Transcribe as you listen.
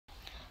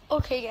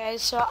Okay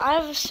guys, so I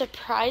have a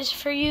surprise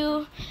for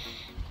you,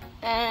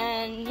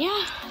 and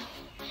yeah,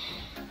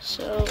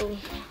 so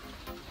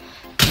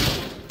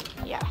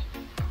yeah,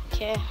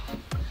 okay,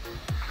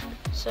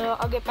 so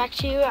I'll get back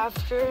to you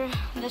after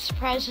the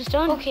surprise is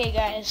done. Okay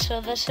guys,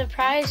 so the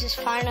surprise is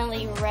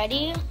finally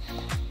ready,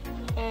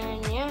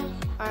 and yeah,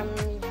 I'm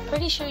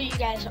pretty sure you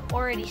guys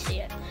already see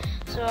it.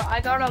 So I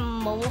got a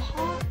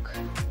mohawk,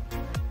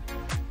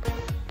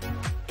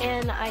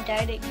 and I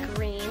dyed it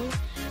green.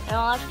 And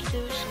all I have to do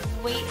is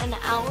wait an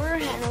hour,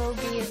 and it'll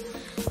be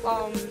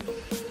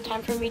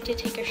time for me to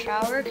take a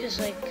shower, because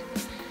like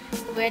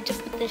we had to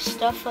put this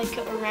stuff like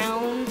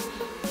around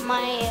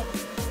my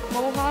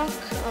mohawk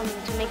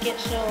to make it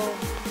so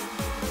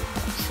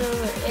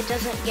it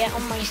doesn't get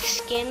on my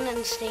skin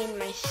and stain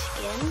my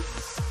skin.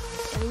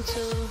 And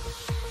so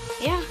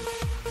yeah,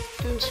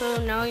 and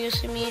so now you'll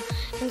see me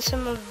in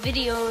some of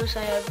videos.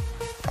 I have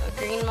a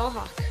green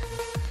mohawk.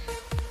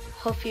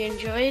 Hope you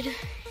enjoyed,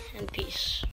 and peace.